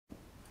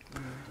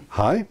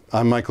Hi,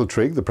 I'm Michael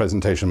Trigg, the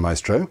Presentation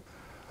Maestro,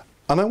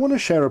 and I want to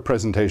share a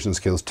presentation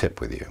skills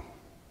tip with you.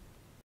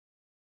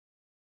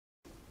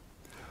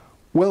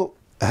 Well,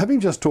 having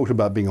just talked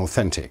about being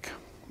authentic,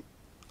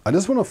 I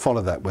just want to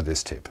follow that with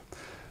this tip.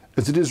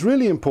 As it is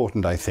really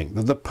important, I think,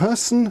 that the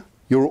person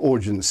your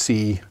audience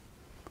see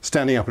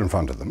standing up in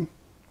front of them,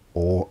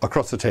 or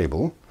across the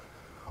table,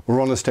 or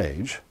on a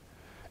stage,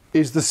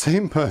 is the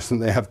same person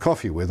they have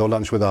coffee with or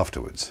lunch with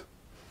afterwards.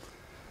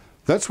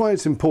 That's why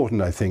it's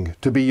important, I think,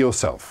 to be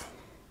yourself.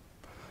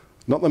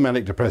 Not the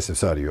manic depressive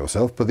side of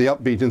yourself, but the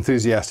upbeat,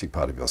 enthusiastic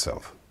part of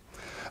yourself.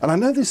 And I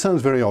know this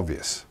sounds very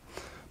obvious,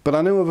 but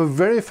I know of a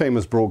very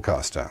famous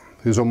broadcaster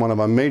who's on one of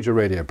our major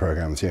radio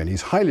programs here, and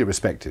he's highly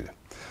respected.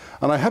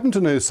 And I happen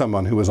to know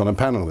someone who was on a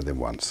panel with him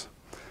once.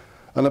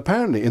 And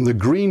apparently in the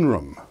green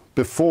room,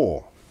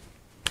 before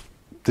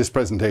this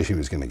presentation he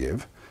was going to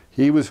give,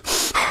 he was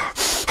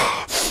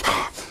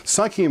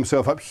psyching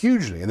himself up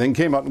hugely and then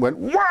came up and went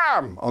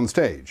wham on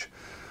stage,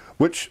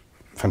 which,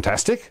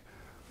 fantastic.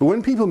 But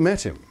when people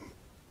met him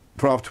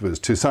for afterwards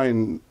to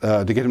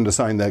get him to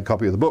sign their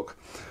copy of the book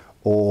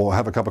or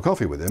have a cup of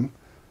coffee with him,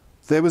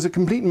 there was a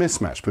complete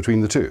mismatch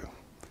between the two.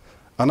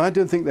 And I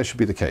don't think that should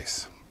be the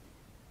case.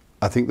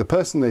 I think the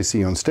person they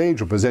see on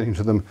stage or presenting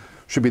to them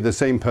should be the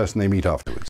same person they meet afterwards.